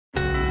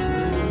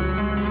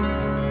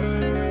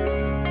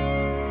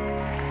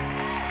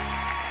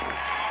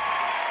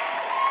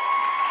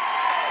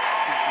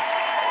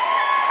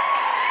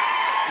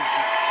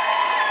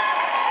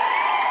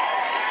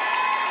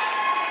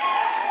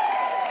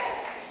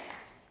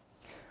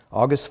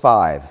August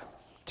 5,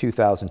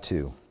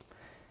 2002.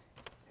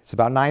 It's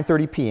about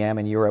 9:30 p.m.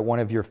 and you're at one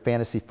of your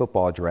fantasy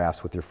football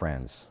drafts with your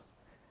friends.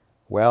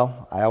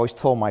 Well, I always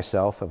told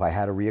myself if I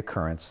had a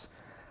reoccurrence,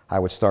 I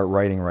would start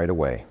writing right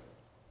away.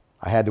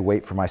 I had to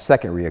wait for my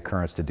second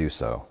reoccurrence to do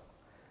so.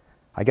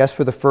 I guess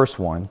for the first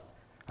one,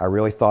 I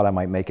really thought I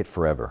might make it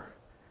forever.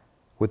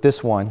 With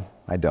this one,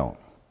 I don't.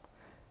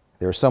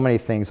 There are so many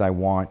things I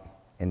want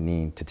and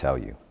need to tell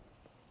you.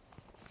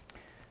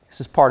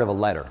 This is part of a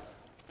letter.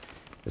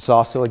 It's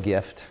also a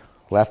gift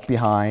left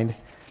behind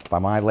by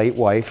my late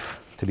wife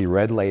to be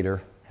read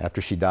later after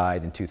she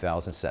died in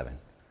 2007.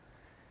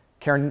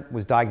 Karen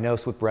was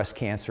diagnosed with breast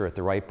cancer at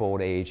the ripe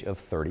old age of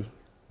 30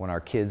 when our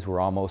kids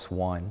were almost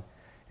 1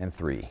 and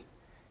 3.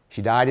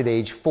 She died at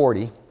age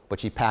 40,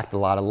 but she packed a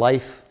lot of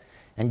life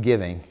and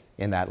giving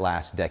in that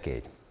last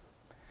decade.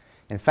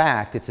 In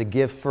fact, it's a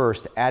give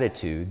first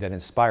attitude that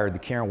inspired the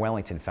Karen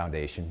Wellington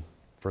Foundation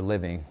for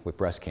living with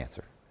breast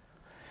cancer.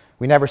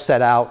 We never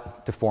set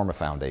out to form a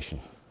foundation.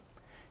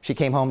 She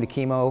came home to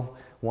chemo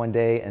one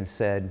day and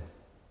said,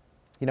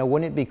 you know,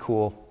 wouldn't it be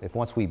cool if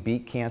once we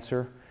beat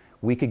cancer,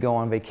 we could go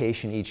on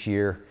vacation each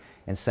year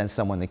and send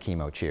someone the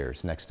chemo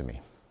chairs next to me?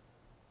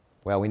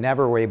 Well, we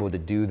never were able to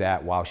do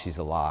that while she's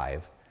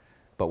alive,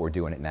 but we're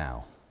doing it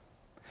now.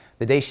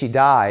 The day she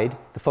died,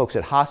 the folks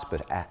at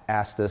hospice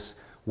asked us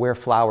where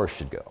flowers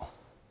should go.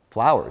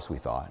 Flowers, we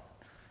thought.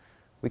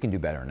 We can do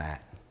better than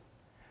that.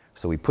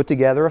 So we put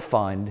together a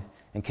fund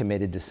and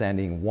committed to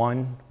sending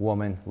one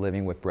woman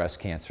living with breast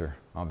cancer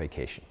on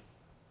vacation.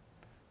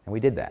 And we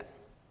did that.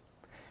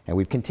 And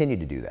we've continued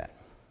to do that.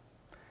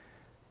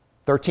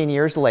 13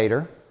 years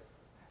later,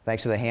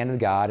 thanks to the hand of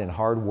God and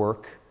hard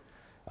work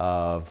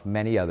of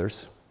many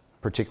others,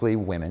 particularly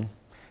women,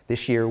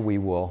 this year we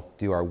will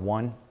do our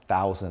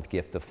 1,000th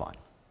gift of fun.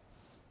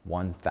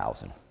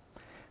 1,000.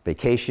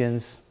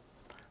 Vacations,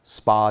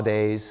 spa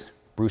days,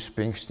 Bruce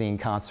Springsteen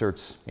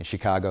concerts in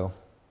Chicago.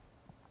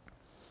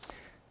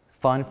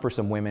 Fun for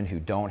some women who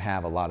don't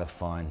have a lot of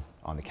fun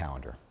on the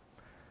calendar.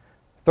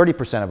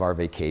 30% of our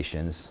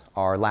vacations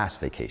are last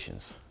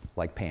vacations,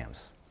 like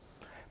Pam's.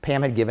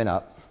 Pam had given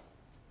up.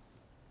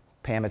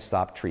 Pam had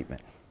stopped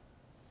treatment.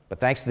 But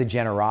thanks to the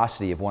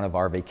generosity of one of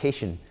our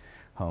vacation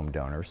home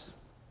donors,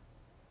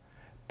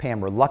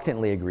 Pam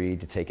reluctantly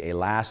agreed to take a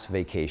last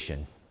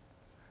vacation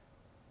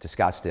to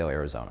Scottsdale,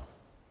 Arizona.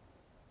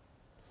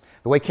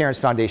 The way Karen's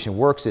Foundation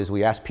works is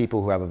we ask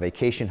people who have a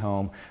vacation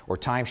home or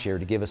timeshare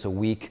to give us a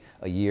week,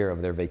 a year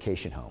of their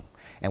vacation home,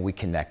 and we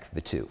connect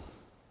the two.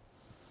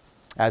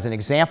 As an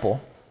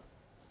example,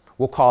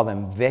 we'll call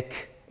them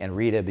Vic and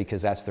Rita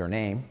because that's their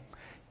name.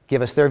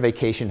 Give us their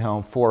vacation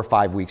home 4 or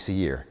 5 weeks a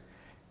year.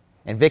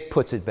 And Vic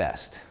puts it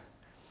best.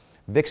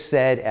 Vic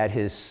said at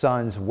his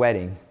son's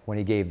wedding when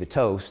he gave the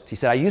toast, he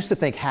said, I used to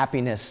think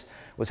happiness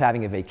was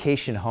having a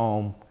vacation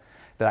home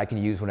that I could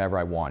use whenever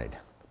I wanted,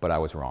 but I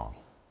was wrong.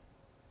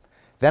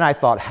 Then I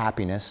thought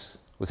happiness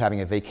was having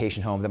a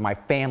vacation home that my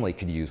family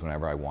could use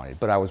whenever I wanted,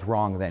 but I was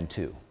wrong then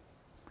too.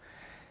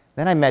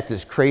 Then I met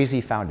this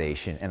crazy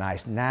foundation, and I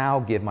now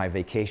give my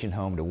vacation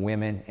home to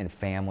women and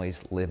families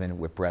living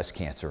with breast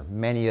cancer,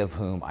 many of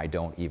whom I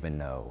don't even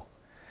know.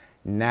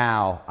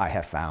 Now I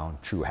have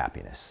found true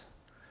happiness.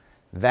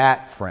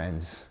 That,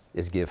 friends,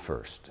 is give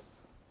first.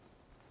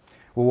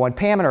 Well, when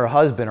Pam and her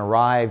husband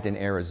arrived in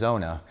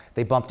Arizona,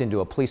 they bumped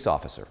into a police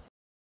officer.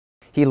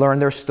 He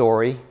learned their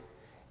story,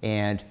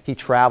 and he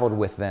traveled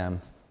with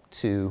them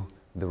to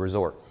the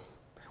resort.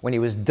 When he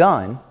was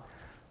done,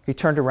 he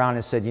turned around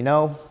and said, you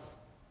know,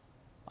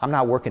 I'm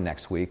not working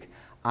next week.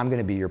 I'm going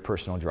to be your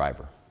personal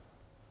driver.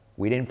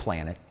 We didn't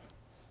plan it.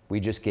 We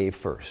just gave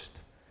first.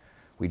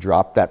 We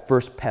dropped that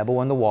first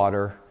pebble in the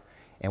water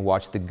and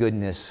watched the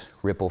goodness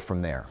ripple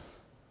from there.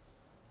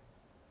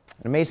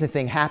 An amazing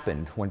thing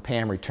happened when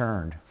Pam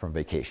returned from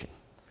vacation.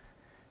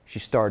 She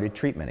started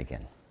treatment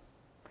again.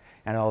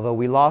 And although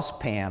we lost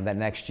Pam that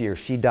next year,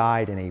 she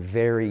died in a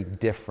very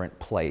different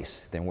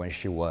place than when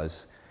she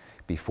was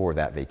before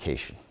that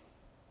vacation.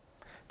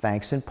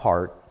 Thanks in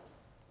part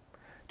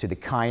to the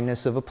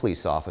kindness of a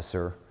police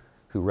officer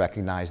who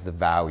recognized the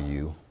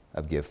value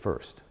of give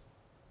first.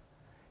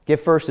 Give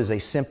first is a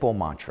simple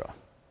mantra.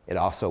 It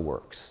also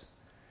works.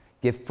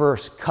 Give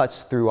first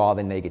cuts through all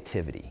the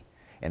negativity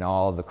and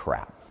all the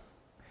crap.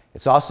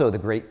 It's also the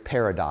great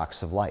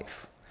paradox of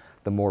life.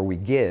 The more we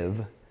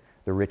give,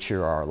 the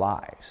richer our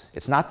lives.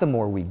 It's not the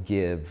more we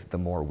give, the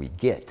more we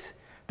get.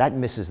 That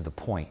misses the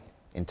point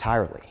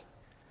entirely.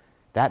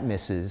 That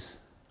misses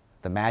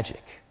the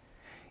magic.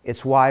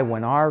 It's why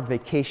when our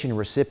vacation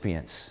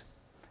recipients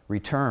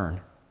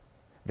return,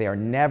 they are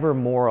never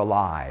more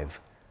alive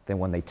than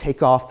when they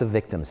take off the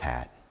victim's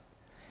hat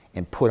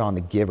and put on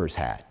the giver's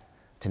hat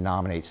to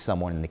nominate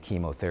someone in the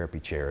chemotherapy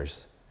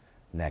chairs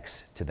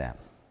next to them.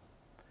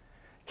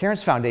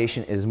 Karen's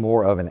Foundation is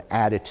more of an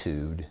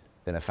attitude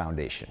than a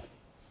foundation.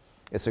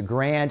 It's a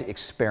grand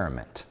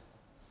experiment.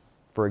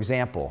 For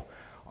example,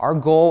 our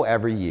goal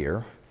every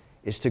year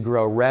is to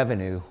grow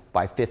revenue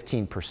by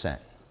 15%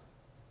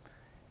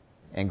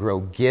 and grow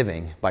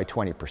giving by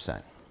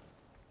 20%.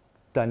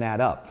 Doesn't add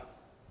up.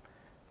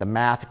 The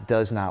math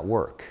does not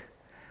work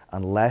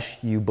unless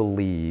you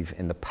believe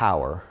in the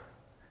power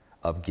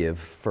of give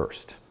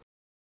first.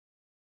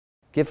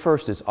 Give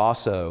first is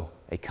also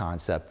a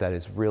concept that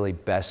is really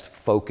best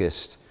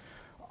focused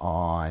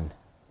on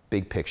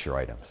big picture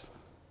items.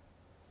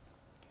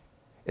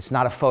 It's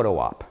not a photo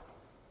op.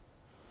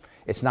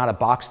 It's not a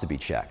box to be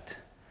checked.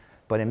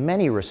 But in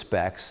many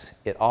respects,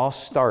 it all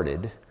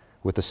started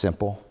with a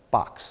simple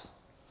box.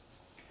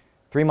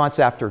 3 months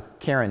after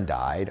Karen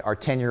died, our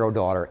 10-year-old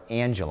daughter,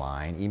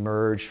 Angeline,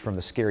 emerged from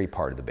the scary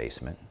part of the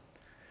basement,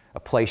 a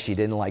place she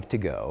didn't like to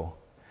go.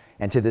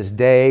 And to this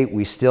day,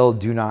 we still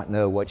do not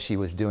know what she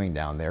was doing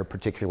down there,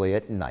 particularly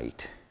at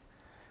night,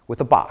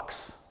 with a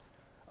box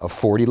of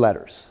 40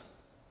 letters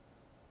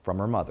from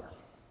her mother,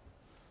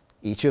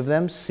 each of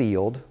them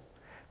sealed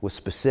with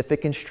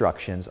specific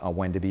instructions on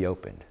when to be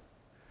opened.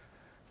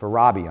 For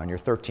Robbie on your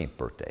 13th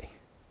birthday,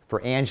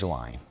 for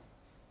Angeline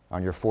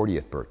on your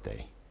 40th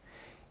birthday.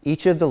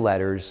 Each of the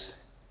letters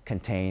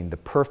contained the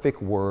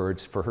perfect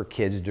words for her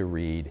kids to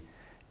read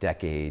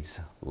decades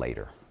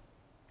later.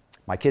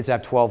 My kids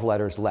have 12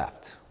 letters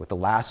left, with the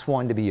last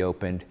one to be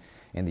opened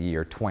in the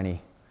year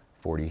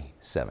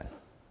 2047.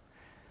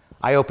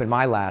 I opened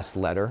my last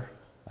letter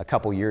a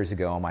couple years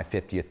ago on my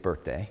 50th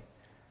birthday.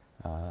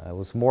 It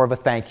was more of a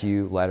thank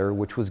you letter,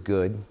 which was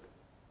good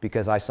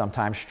because I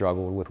sometimes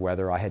struggled with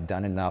whether I had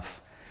done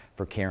enough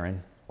for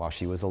Karen while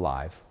she was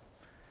alive.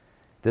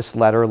 This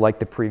letter, like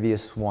the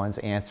previous ones,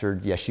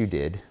 answered, yes, you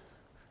did,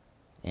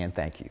 and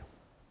thank you.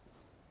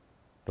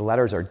 The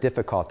letters are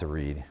difficult to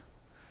read,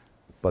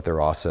 but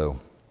they're also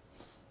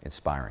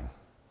inspiring.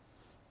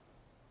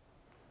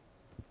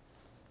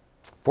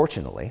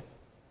 Fortunately,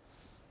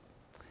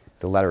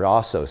 the letter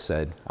also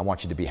said, I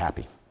want you to be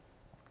happy.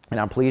 And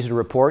I'm pleased to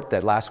report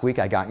that last week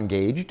I got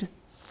engaged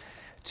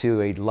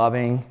to a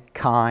loving,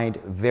 kind,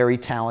 very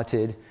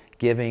talented,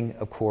 giving,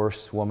 of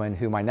course, woman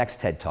who my next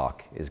TED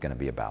Talk is going to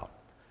be about.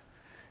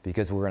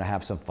 Because we're going to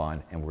have some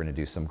fun and we're going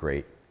to do some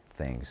great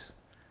things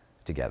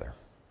together.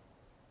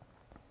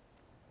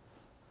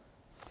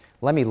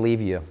 Let me leave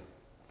you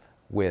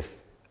with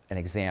an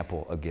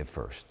example of Give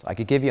First. I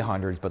could give you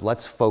hundreds, but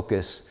let's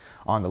focus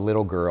on the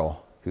little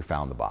girl who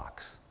found the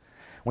box.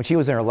 When she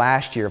was in her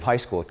last year of high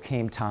school, it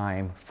came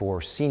time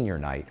for senior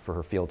night for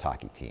her field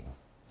hockey team.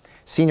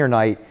 Senior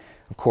night,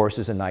 of course,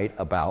 is a night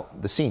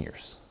about the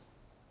seniors.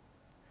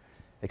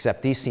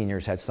 Except these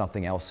seniors had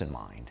something else in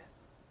mind.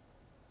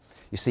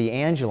 You see,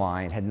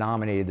 Angeline had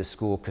nominated the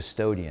school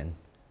custodian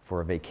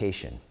for a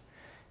vacation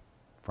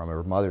from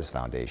her mother's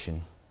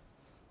foundation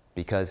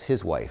because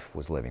his wife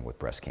was living with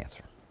breast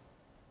cancer.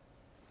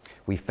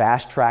 We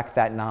fast-tracked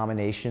that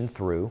nomination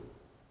through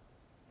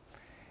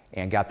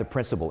and got the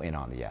principal in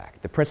on the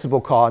act. The principal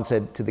called and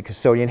said to the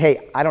custodian,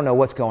 hey, I don't know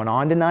what's going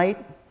on tonight.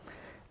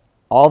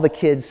 All the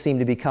kids seem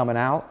to be coming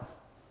out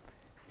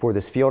for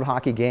this field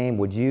hockey game.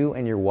 Would you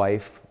and your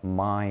wife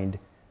mind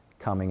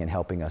coming and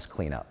helping us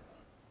clean up?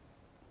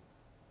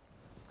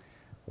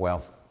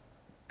 Well,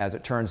 as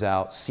it turns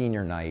out,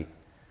 senior night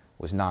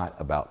was not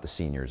about the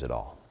seniors at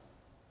all.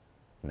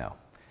 No.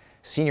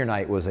 Senior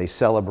night was a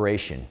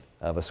celebration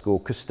of a school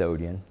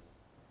custodian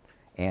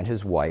and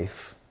his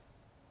wife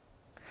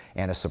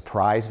and a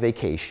surprise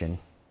vacation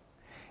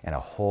and a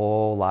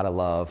whole lot of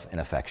love and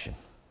affection.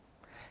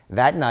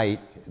 That night,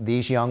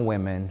 these young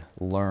women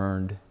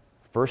learned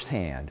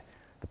firsthand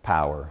the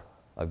power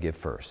of Give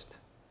First.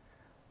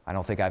 I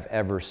don't think I've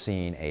ever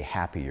seen a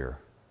happier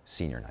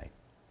senior night.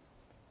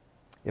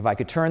 If I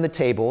could turn the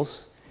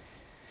tables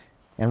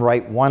and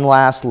write one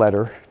last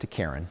letter to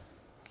Karen,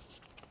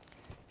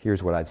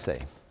 here's what I'd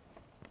say.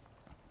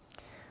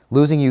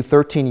 Losing you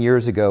 13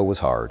 years ago was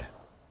hard.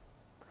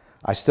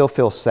 I still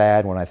feel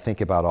sad when I think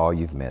about all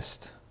you've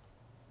missed.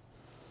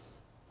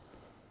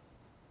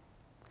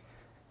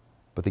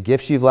 But the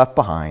gifts you've left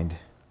behind,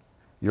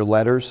 your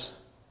letters,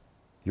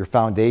 your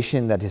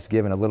foundation that has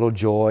given a little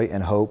joy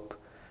and hope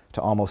to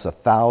almost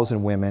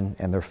 1,000 women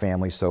and their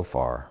families so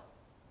far,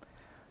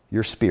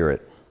 your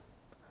spirit,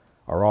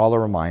 are all a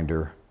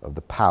reminder of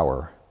the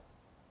power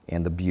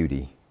and the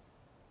beauty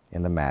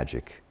and the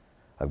magic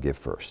of Give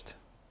First.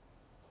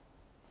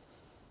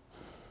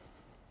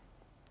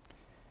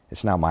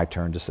 It's now my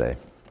turn to say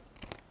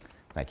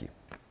thank you.